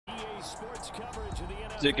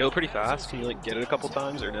Does it go pretty fast? Can you like get it a couple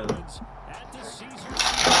times or no?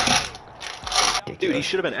 Dude, he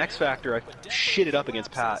should have been X Factor. I shit it up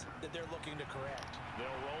against Pat.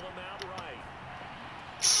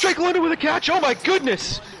 Drake London with a catch. Oh my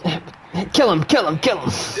goodness! Kill him, kill him, kill him.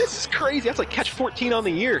 This is crazy. That's like catch 14 on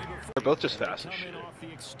the year. They're both just fast as shit.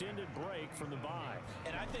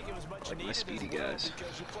 Like my speedy guys.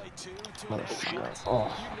 Motherfucker.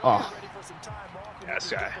 Oh. Yeah, this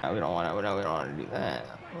guy. We don't want to. We don't want to do that.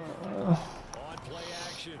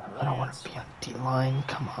 I don't want to be on D-line.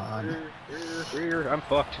 Come on. I'm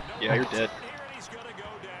fucked. Yeah, you're dead.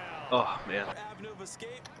 Oh man.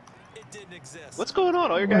 What's going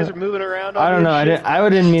on? All your guys are moving around. I don't know. I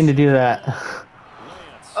didn't mean to do that.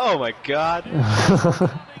 Oh my god.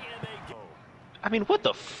 I mean, what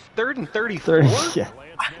the 3rd and 34? Yeah.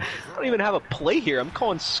 I don't even have a play here. I'm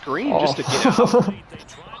calling screen just to get out.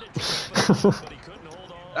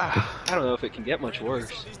 I don't know if it can get much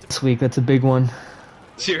worse. This week, that's a big one.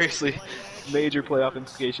 Seriously, major playoff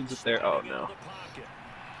implications if there. Oh no.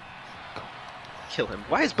 Kill him.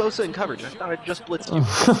 Why is Bosa in coverage? I thought I just blitzed you.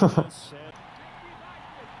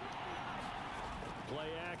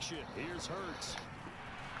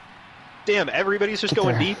 Damn, everybody's just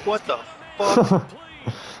going deep. What the fuck?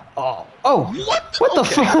 Oh, what the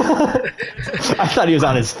fuck? I thought he was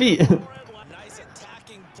on his feet.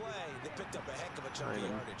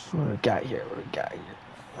 What do we got here?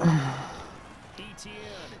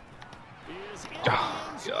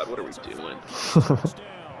 Oh god, what are we doing?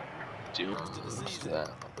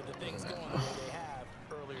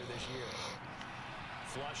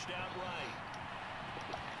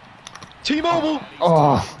 T-Mobile!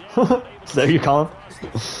 Oh, is that what you call him?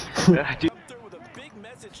 Yeah, dude.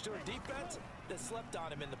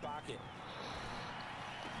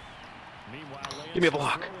 Give me a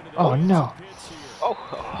block. Oh no. Oh.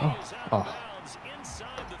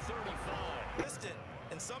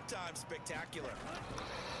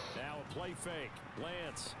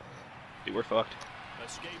 Dude, we're fucked.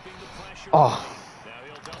 Oh.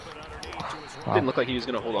 Didn't look like he was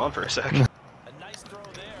gonna hold on for a second.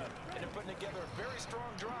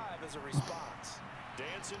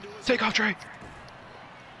 Take off, Trey.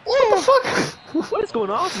 What the fuck? What is going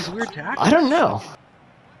on with these weird tackles? I don't know.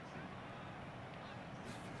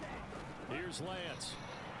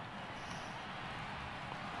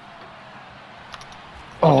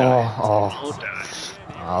 Oh.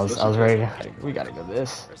 I was ready. We gotta go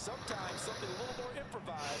this.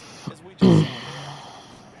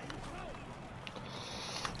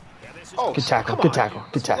 Oh, good tackle.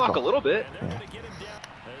 Block a little bit. Yeah.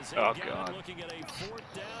 Oh god.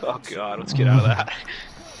 Oh god, let's get out of that.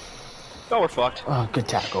 Oh, we're fucked. Oh, good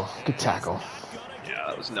tackle. Yeah,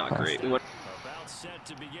 that was not great. We went.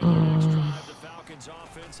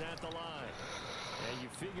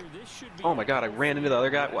 Oh my god, I ran into the other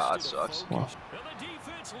guy. Wow, that sucks. Wow.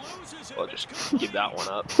 Well, just give that one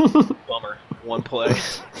up. Bummer. One play.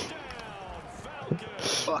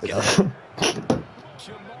 Fuck it.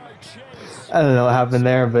 I don't know what happened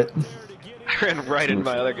there, but I ran right into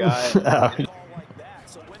my other guy.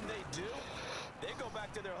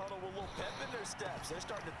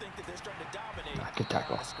 Good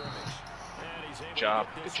tackle. Good job.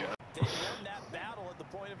 They won that battle at the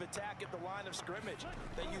point of attack at the line of scrimmage.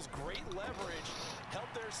 They use great leverage, held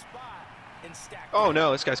their spot, and stacked. Oh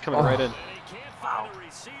no, this guy's coming right in. Wow.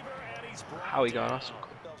 How he got us.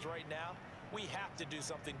 Right now, we have to do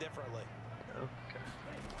something differently. Okay.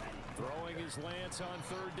 Throwing his lance on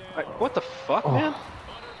 3rd down. What the fuck, man?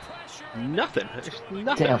 Nothing. There's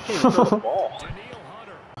nothing. Damn. I can't even throw the ball.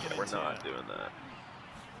 Yeah, we're not doing that.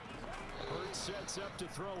 Sets up to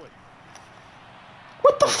throw it.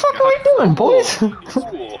 What the fuck are we doing, boys?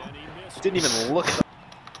 Cool. Didn't even look at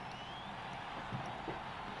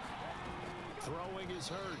the... Throwing his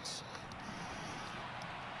hurts.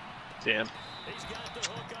 Damn.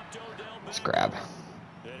 Let's grab.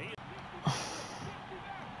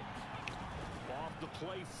 Off the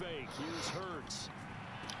play fake. Here's Hurts.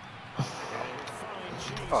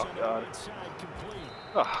 Oh god.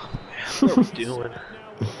 Oh man, what are we doing?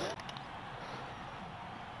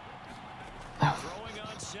 Throwing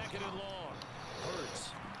on 2nd and long. Hurts.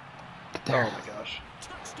 There. Oh my gosh.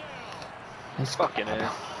 Nice Fucking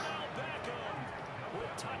A.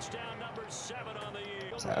 Touchdown number 7 on the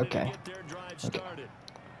year. Is that okay? Okay.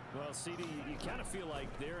 Well, CD, you kind of feel like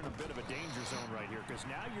they're in a bit of a danger zone right here because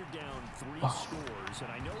now you're down 3 scores,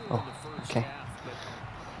 and I know we're in the first half, but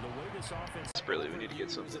the way this offense. Desperately, we need to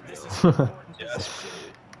get something going. Yes.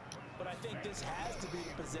 But I think this has to be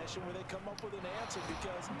the possession where they come up with an answer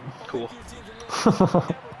because cool.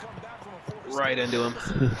 right into him.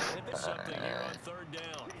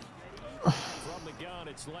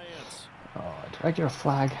 Oh, did I get a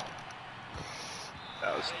flag?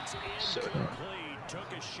 That was so dumb.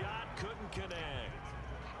 Took a shot, couldn't connect.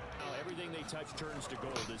 Now everything they touch turns to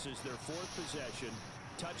gold. This is their 4th possession.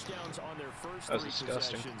 Touchdowns on their first 3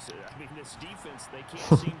 possessions. I mean, this defense, they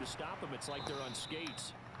can't seem to stop them. It's like they're on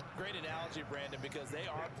skates. Great analogy, Brandon, because they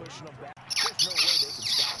are pushing them back. There's no way they can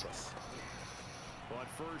stop us. But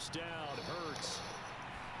first down, Hurts.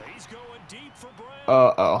 He's going deep for Brown.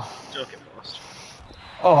 Uh-oh. Okay, lost.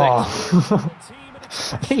 Oh.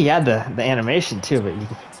 I think he had the animation too, but you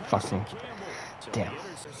fucking damn.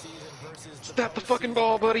 Snap the fucking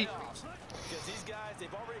ball, buddy.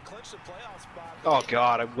 Oh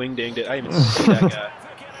god, I wing-dinged it. I didn't even see that guy.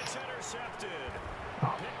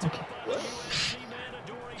 Oh, okay.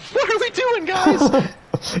 What are we doing, guys?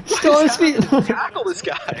 Still on his feet. Tackle this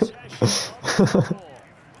guy. And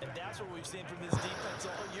that's what we've seen from this defense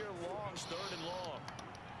all year long, 3rd and long.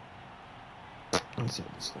 Let's see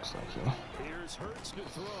what this looks like here. Here's Hurts to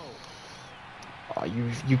throw. Oh,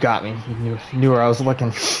 you got me. You knew where I was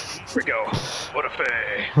looking. Here we go. What a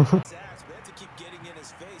fay.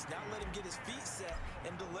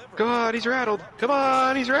 Come on, he's rattled. Come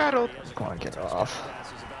on, he's rattled. Come on, get it off.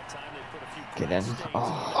 Get in.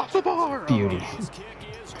 Oh, Off the bar. beauty.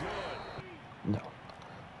 No.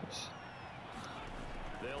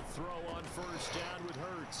 They'll throw on first down with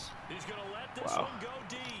Hurts. He's going to let this Wow. one go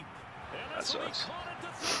deep. And That sucks.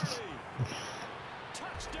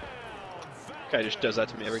 Touchdown. Guy just does that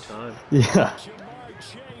to me every time. Yeah. Jamar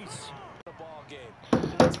Chase. The ball game.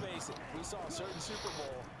 Let's face it, we saw a certain Super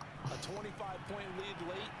Bowl, a 25-point lead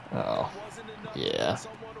late. Oh. Wasn't enough Yeah. to put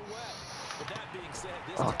someone away. But that being said,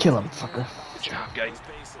 this Oh, time kill him, of year, fucker. Good job, guy. let's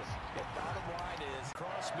face it, the bottom line is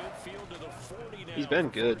Cross midfield to the 40 now. He's been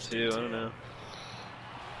good too. I don't know.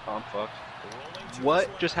 Oh, I'm fucked.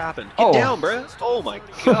 What just happened? Get Oh. down, bruh. Oh my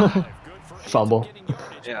god. Fumble.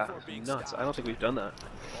 Yeah, nuts. I don't think we've done that.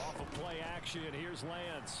 Off of play action, here's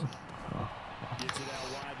Lance. Gets it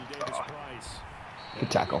out wide to Davis Price. Good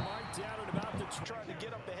tackle. Marked out at about the trying to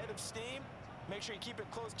get up ahead of steam. Make sure you keep it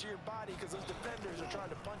close to your body because those defenders are trying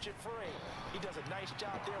to punch it free. He does a nice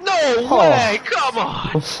job there. No Oh. way! Come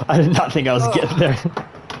on! I did not think I was getting there.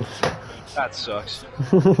 That sucks.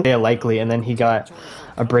 Yeah, likely, and then he got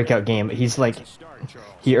a breakout game. He's like,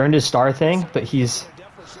 he earned his star thing, but he's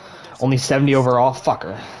only 70 overall.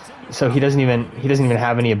 Fucker. So he doesn't even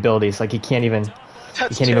have any abilities. Like he can't even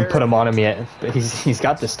put him on him yet. But he's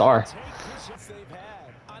got the star.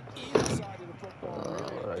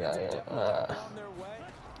 On their way,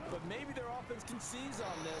 but maybe their offense can seize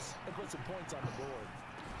on this and put some points on the board.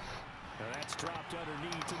 That's dropped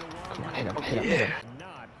underneath to the Come on, one. hit him, hit him, hit him.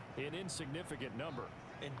 Not an insignificant number.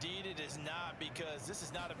 Indeed, it is not, because this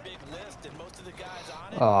is not a big list, and most of the guys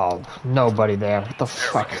on it. Oh, nobody there. What the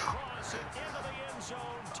fuck? Cross it into the end zone.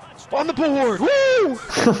 Touchdown. On the board! Woo!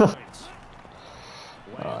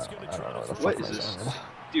 I don't know what the What fuck is was this? on.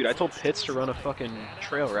 Dude, I told Pitts to run a fucking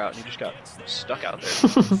trail route and he just got stuck out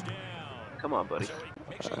there. Come on, buddy.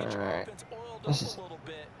 Make sure you get your Alright. offense oiled This up is- a little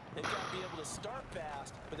bit. They've got to be able to start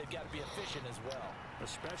fast, but they've got to be efficient as well.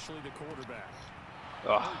 Especially the quarterback.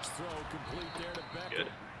 Oh, Hurts throw complete there to Beckham. good.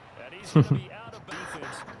 And he's going to be out of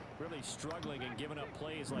defense, really struggling and giving up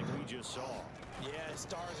plays like we just saw. Yeah,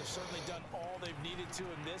 Stars have certainly done all they've needed to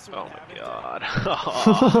in this one. Oh my haven't they? god.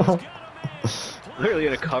 Oh. Literally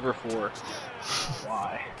in a cover 4.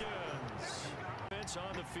 Why?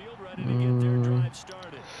 On the field, ready to get their drive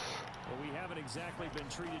started. Well, we haven't exactly been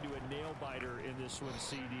treated to a nail biter in this one,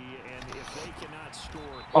 CD, and if they cannot score,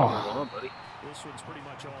 Oh. Come on, buddy. this one's pretty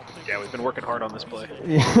much all. Yeah, we've been working hard on this play.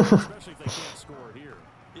 Yeah. Especially if they can't score here.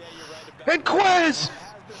 Yeah, you're right about And Quez!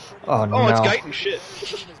 Oh no. Oh, it's Guyton shit.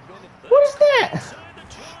 What is that?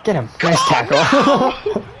 Get him. Nice tackle.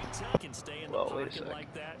 Can stay in the Well, wait a pocket sec.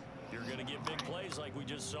 like that, you're going to get big plays like we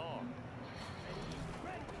just saw.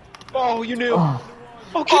 Oh, you knew. Oh.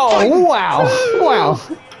 Oh, keep Oh fighting. wow. Wow.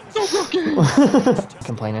 No, rookie.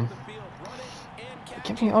 Complaining.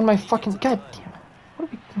 Get me on my fucking god damn it.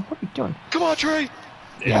 What are we doing? Come on, Trey.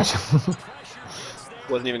 Yes.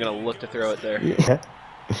 Wasn't even gonna look to throw it there. Yeah.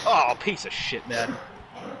 Oh, piece of shit, man.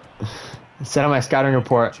 Send on my scouting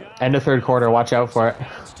report. End of third quarter. Watch out for it.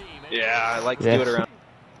 Yeah, I like to Yeah. do it around.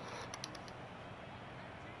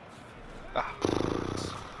 Ah.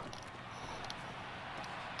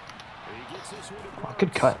 Oh,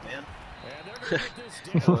 good cut. Man.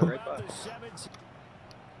 Right by.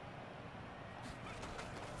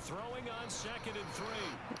 Throwing on 2nd and 3.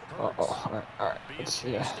 Oh, all right. Let's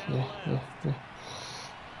see. Yeah.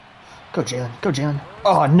 Go, Jalen. Go, Jalen.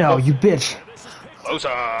 Oh no, you bitch.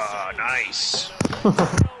 Bosa, nice. Over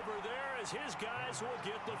there as his guys will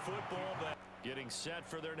get the football back. Getting set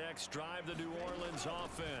for their next drive, the New Orleans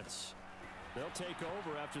offense. They'll take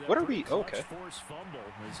over after that. What are we? Okay. Forced fumble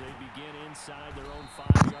as they begin inside their own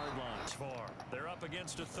 5-yard line. They're up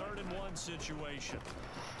against a 3rd-and-1 situation.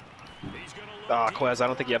 He's gonna look Ah, Quez, I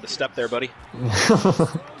don't think you have the step there, buddy. throws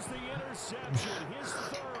the interception. His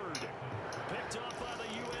 3rd. Picked up by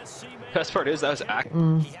the USC man. Best part is that was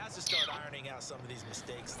He has to start ironing out some of these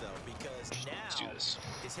mistakes, though, because now Let's do this.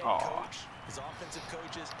 his head Aw. coach, his offensive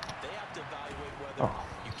coaches, they have to evaluate whether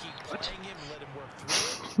you keep playing him and let him work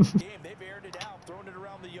through it. Game, they've aired it out, thrown it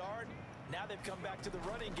around the yard. Now they've come back to the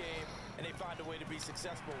running game, and they find a way to be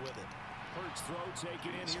successful with it. Hurts throw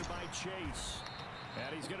taken in here by Chase.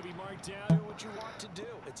 And he's going to be marked down. Do what you want to do.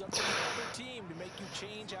 It's up to the other team to make you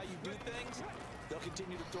change how you do things. They'll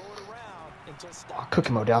continue to throw it around until Oh, stop. cook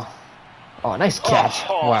him, Odell. Oh, nice catch.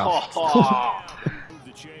 Wow. Move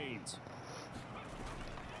the chains.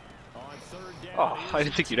 On 3rd down, Oh, I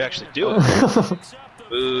didn't think you'd actually do it.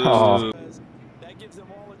 Boo. Oh. That gives them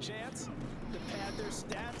all a chance to pad their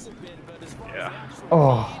stats a bit, but as far Yeah. as actual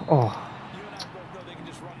Oh, game, oh. you and I both know they can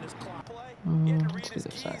just run this clock play. He had to read let's his do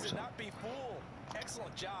this, keys actually. and not be fooled.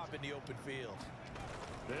 Excellent job in the open field.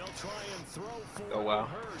 They'll try and throw for Oh, wow.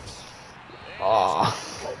 Hurts. Oh.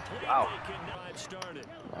 Wow.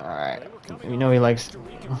 All right. You know he likes a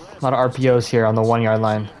lot of RPOs here on the 1-yard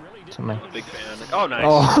line. So my... Big fan. Oh, nice.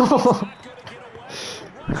 Oh.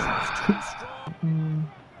 On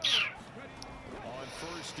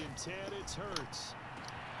 1st and 10, it's Hurts.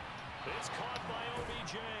 It's caught by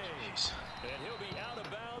OBJ. And he'll be out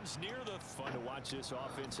of bounds near the fun to watch this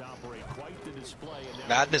offense operate. Quite the display. And now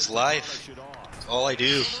Madden is life. All I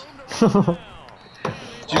do. Did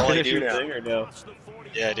you All I finish do your now. thing or no?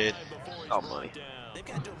 Yeah, I did. Oh, money. They've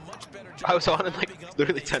got to do a much better job. I was on it like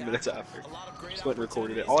literally 10 minutes after. Just went and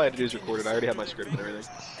recorded it. All I had to do is record it. I already had my script and everything.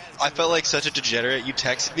 I felt like such a degenerate. You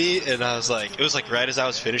texted me, and I was like, it was like right as I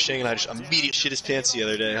was finishing, and I just immediately shit his pants the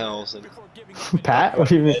other day. Huh? Pat, what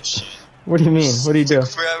do you mean? What do you mean? What do you do? Took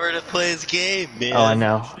forever to play his game, man. Oh, I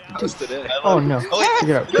know. That was today. Oh no. Oh, wait, Pick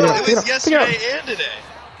it up. Pick no, it up. it Pick it was up. Pick it up. yesterday and today.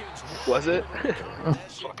 Was it?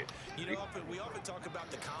 You know, we often talk about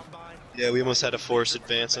the combine. Yeah, we almost had to force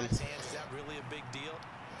advance him. Is that really a big deal?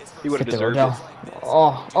 It's He would have Get there, deserved Odell. it.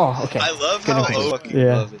 Oh, oh, okay. I love Good how enough. OP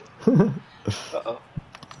Yeah. love it. Uh-oh.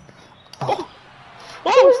 Oh.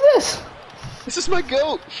 What was this? This is my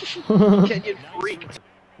goat! Kenyan freak!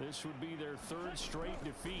 This would be their 3rd straight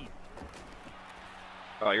defeat.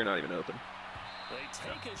 Oh, you're not even open. They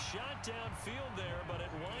take a shot downfield there, but it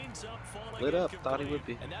winds up falling Lit up. incomplete. Thought he would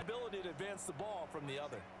be. And that ability to advance the ball from the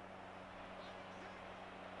other.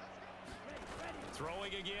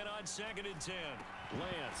 Throwing again on 2nd and 10.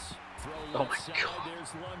 Lance. Throw Oh left my side. God.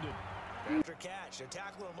 There's London. After catch, they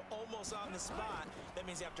tackle him almost on the spot. That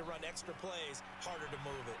means they have to run extra plays, harder to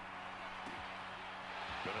move it.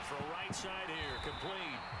 Gonna throw right side here,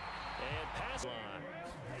 complete. And pass line.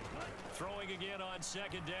 Throwing again on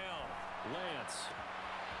 2nd down. Lance.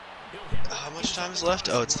 How much time is left?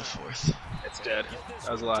 Oh, it's the 4th. It's dead.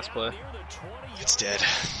 That was the last play. It's dead.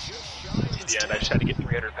 At the end, I just had to get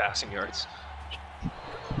 300 passing yards.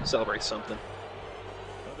 Celebrate something.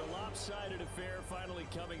 The lopsided affair finally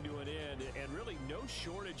coming to an end, and really no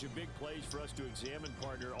shortage of big plays for us to examine,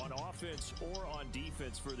 partner, on offense or on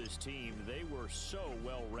defense for this team. They were so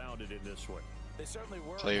well-rounded in this one. They certainly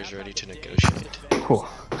were. Players ready to negotiate. Cool.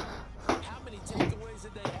 How many takeaways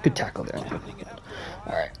did they have? Good tackle there.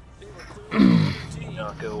 All right.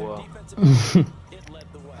 Not go well. It led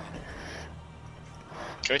the way.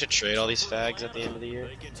 Trying to trade all these fags at the end of the year.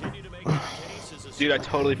 They continue to make their case as a Dude, I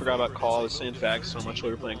totally forgot about call. I was saying fags so much while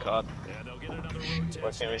we were playing COD. and they'll get another road Why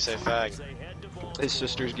test can't we say fag? as they head to Baltimore His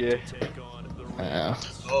sister's gay. to take on the Yeah.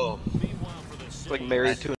 Oh. Meanwhile, for the Like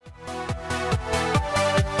married to